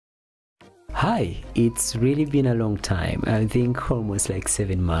Hi, it's really been a long time. I think almost like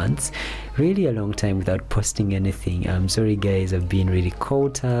 7 months. Really a long time without posting anything. I'm sorry guys, I've been really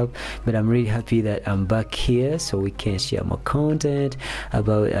caught up, but I'm really happy that I'm back here so we can share more content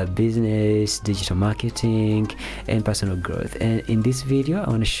about business, digital marketing, and personal growth. And in this video, I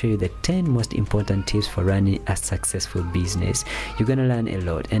want to show you the 10 most important tips for running a successful business. You're gonna learn a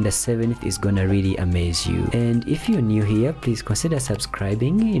lot, and the 7th is gonna really amaze you. And if you're new here, please consider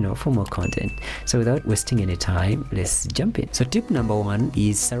subscribing, for more content. So without wasting any time, let's jump in. So tip number 1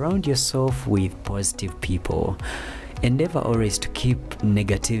 is surround yourself with positive people. Endeavor always to keep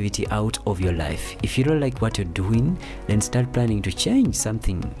negativity out of your life. If you don't like what you're doing, then start planning to change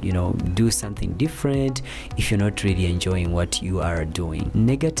something, do something different if you're not really enjoying what you are doing.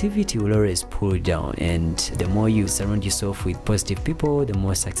 Negativity will always pull you down, and the more you surround yourself with positive people, the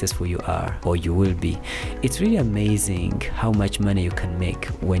more successful you are, or you will be. It's really amazing how much money you can make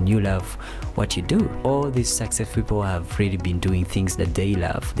when you love what you do. All these successful people have really been doing things that they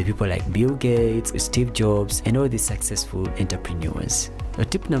love. The people like Bill Gates, Steve Jobs, and all these successful entrepreneurs.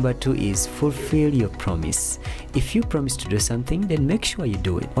 Tip number 2 is fulfill your promise. If you promise to do something, then make sure you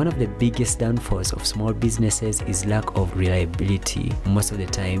do it. One of the biggest downfalls of small businesses is lack of reliability. Most of the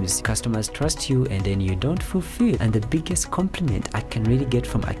times, customers trust you and then you don't fulfill. And the biggest compliment I can really get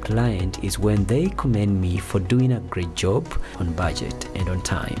from a client is when they commend me for doing a great job on budget and on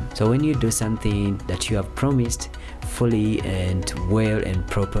time. So when you do something that you have promised fully and well and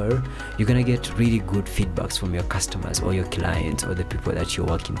proper, you're gonna get really good feedbacks from your customers or your clients or the people that you're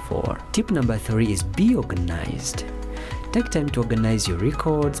working for. Tip number 3 is be organized. Take time to organize your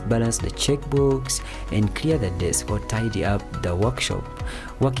records, balance the checkbooks, and clear the desk or tidy up the workshop.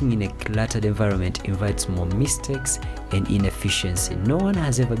 Working in a cluttered environment invites more mistakes and inefficiency. No one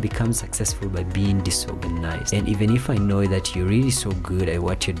has ever become successful by being disorganized. And even if I know that you're really so good at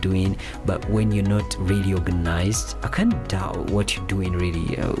what you're doing, but when you're not really organized, I can't doubt what you're doing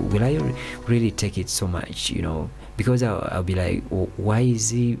really. Will I really take it so much, Because I'll be like, why is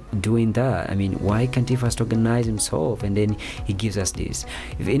he doing that? I mean, why can't he first organize himself and then he gives us this?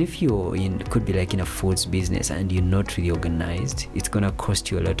 Even if you're could be like in a foods business and you're not really organized, it's gonna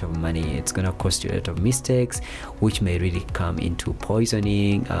cost you a lot of money. It's gonna cost you a lot of mistakes, which may really come into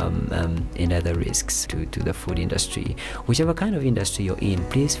poisoning and other risks to the food industry. Whichever kind of industry you're in,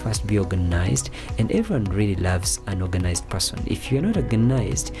 please first be organized. And everyone really loves an organized person. If you're not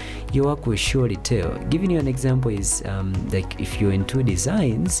organized, your work will surely tell. Giving you an example is like if you're into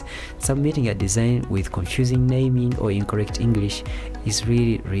designs, submitting a design with confusing naming or incorrect English is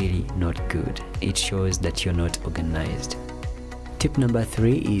really not good. It shows that you're not organized. Tip number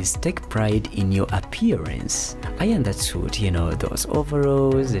 3 is take pride in your appearance. Iron that suit, those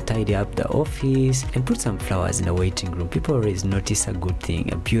overalls, tidy up the office, and put some flowers in the waiting room. People always notice a good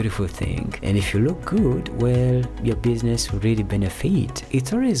thing, a beautiful thing. And if you look good, well, your business will really benefit.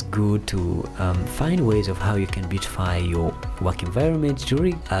 It's always good to find ways of how you can beautify your work environment to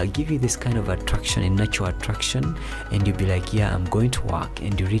really give you this kind of attraction, a natural attraction, and you'll be like, yeah, I'm going to work,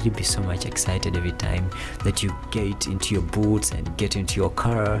 and you really be so much excited every time that you get into your boots and get into your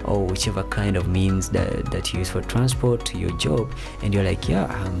car or whichever kind of means that you use for transport to your job, and you're like, yeah,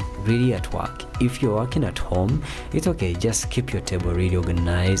 I'm really at work. If you're working at home, it's okay, just keep your table really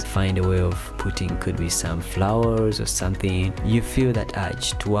organized. Find a way of putting, could be some flowers or something. You feel that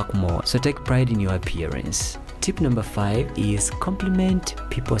urge to work more, so take pride in your appearance. Tip number 5 is compliment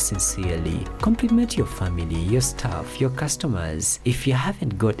people sincerely. Compliment your family, your staff, your customers. If you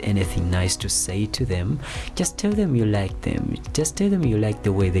haven't got anything nice to say to them, just tell them you like them. Just tell them you like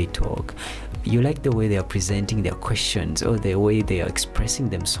the way they talk. You like the way they are presenting their questions or the way they are expressing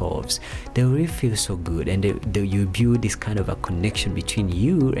themselves. They really feel so good, and you build this kind of a connection between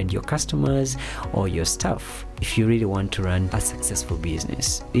you and your customers or your staff. If you really want to run a successful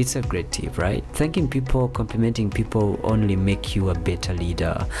business, it's a great tip, right? Thanking people, complimenting people only make you a better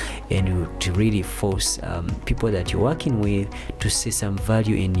leader, and to really force people that you're working with to see some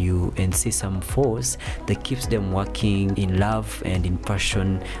value in you and see some force that keeps them working in love and in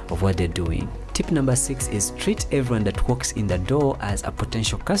passion of what they're doing. Tip number 6 is treat everyone that walks in the door as a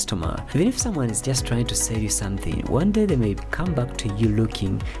potential customer. Even if someone is just trying to sell you something, one day they may come back to you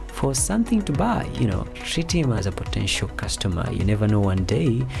looking for something to buy. Treat him as a potential customer. You never know, one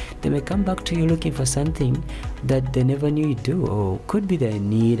day they may come back to you looking for something that they never knew you do, or could be their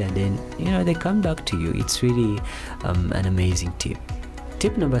need, and then they come back to you. It's really an amazing tip.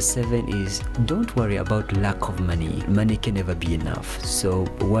 Tip number 7 is don't worry about lack of money. Money can never be enough. So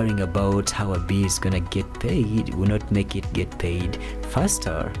worrying about how a bill is gonna get paid will not make it get paid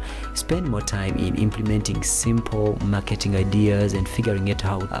faster. Spend more time in implementing simple marketing ideas and figuring out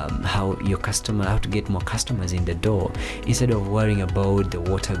how to get more customers in the door, instead of worrying about the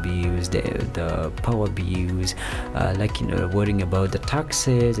water bills, the power bills, worrying about the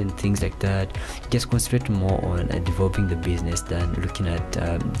taxes and things like that. Just concentrate more on developing the business than looking at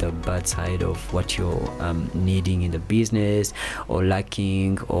the bad side of what you're needing in the business or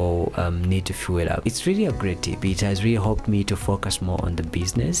lacking or need to fuel up. It's really a great tip. It has really helped me to focus more on the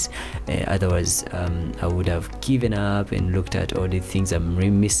business. Otherwise I would have given up and looked at all the things I'm really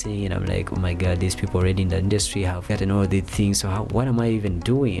missing, and I'm like, oh my god, these people already in the industry have gotten all these things, so what am I even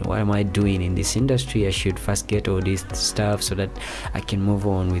doing? What am I doing in this industry? I should first get all this stuff so that I can move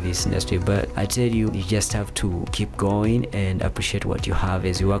on with this industry. But I tell you, you just have to keep going and appreciate what you have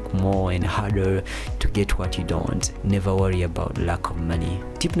as you work more and harder to get what you don't. Never worry about lack of money.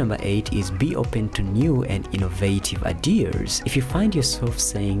 Tip number 8 is be open to new and innovative ideas. If you find yourself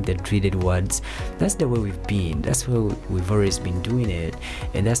saying the dreaded words, that's the way we've been, that's the way we've always been doing it,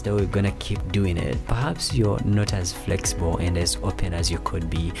 and that's the way we're gonna keep doing it. Perhaps you're not as flexible and as open as you could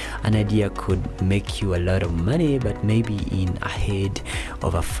be. An idea could make you a lot of money, but maybe in a head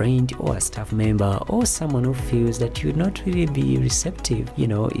of a friend or a staff member or someone who feels that you'd not really be receptive,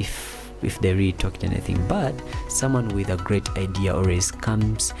 if they really talked anything. But someone with a great idea always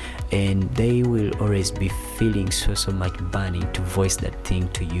comes, and they will always be feeling so much burning to voice that thing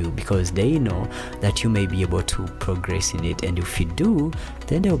to you, because they know that you may be able to progress in it, and if you do,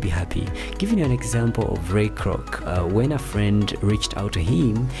 then they'll be happy. Giving you an example of Ray Kroc, when a friend reached out to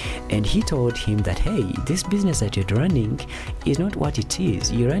him and he told him that, hey, this business that you're running is not what it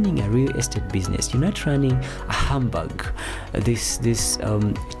is. You're running a real estate business. You're not running a handbag, this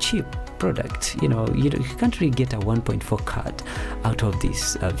cheap product. You can't really get a 1.4 card out of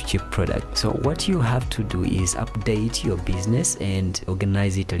this cheap product. So what you have to do is update your business and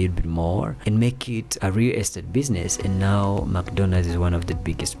organize it a little bit more and make it a real estate business. And now McDonald's is one of the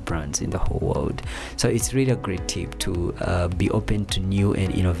biggest brands in the whole world. So it's really a great tip to be open to new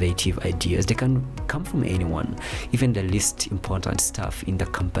and innovative ideas. They can come from anyone. Even the least important stuff in the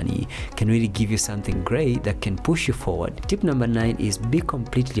company can really give you something great that can push you forward. Tip number 9 is be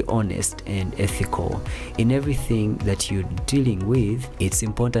completely honest and ethical in everything that you're dealing with. It's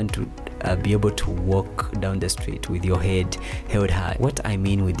important to be able to walk down the street with your head held high. What I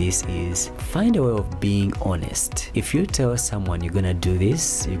mean with this is find a way of being honest. If you tell someone you're gonna do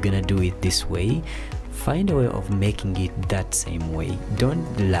this, you're gonna do it this way, find a way of making it that same way. Don't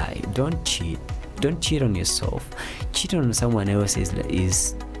lie, don't cheat on yourself. Cheat on someone else is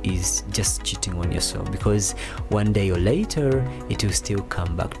just cheating on yourself, because one day or later it will still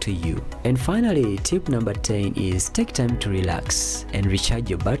come back to you. And finally, tip number 10 is take time to relax and recharge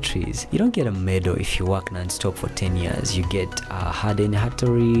your batteries. You don't get a medal if you work non-stop for 10 years. You get hardened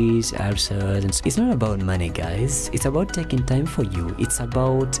arteries, ulcers, and so it's not about money, guys. It's about taking time for you. It's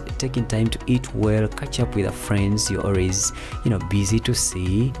about taking time to eat well, catch up with the friends you're always busy to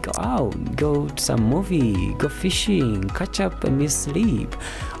see, go out, go to some movie, go fishing, catch up and miss sleep,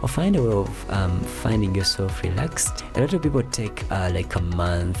 or find a way of finding yourself relaxed. A lot of people take like a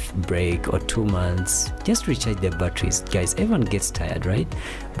month break or 2 months just to recharge their batteries. Guys, everyone gets tired, right?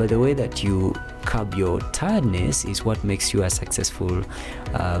 But the way that you curb your tiredness is what makes you a successful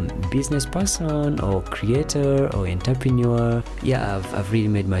business person or creator or entrepreneur. Yeah, I've really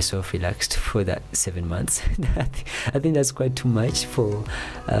made myself relaxed for that 7 months. I think that's quite too much for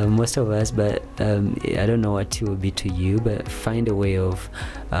most of us, but I don't know what it will be to you, but find a way of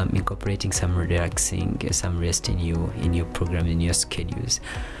incorporating some relaxing, some rest in your program, in your schedules.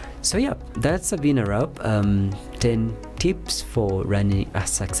 So yeah, that's been a wrap. 10 tips for running a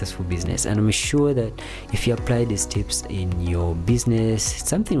successful business, and I'm sure that if you apply these tips in your business,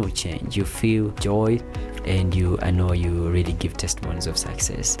 something will change. You feel joy, and I know you really give testimonies of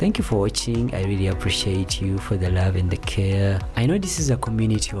success. Thank you for watching. I really appreciate you for the love and the care. I know this is a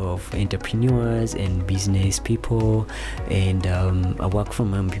community of entrepreneurs and business people and work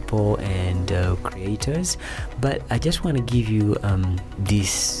from home people and creators, but I just want to give you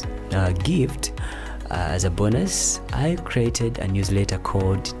this gift as a bonus, I created a newsletter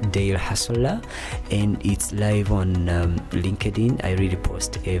called Daily Hustler, and it's live on LinkedIn. I really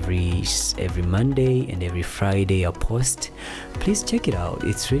post every Monday and every Friday a post. Please check it out.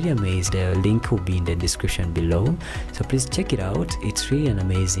 It's really amazing. The link will be in the description below, so please check it out. It's really an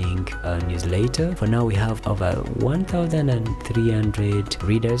amazing newsletter. For now, we have over 1,300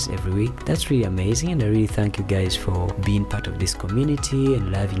 readers every week. That's really amazing, and I really thank you guys for being part of this community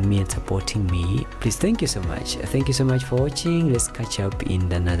and loving me and supporting me. Please, thank you so much. Thank you so much for watching. Let's catch up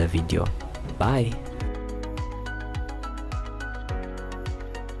in another video. Bye.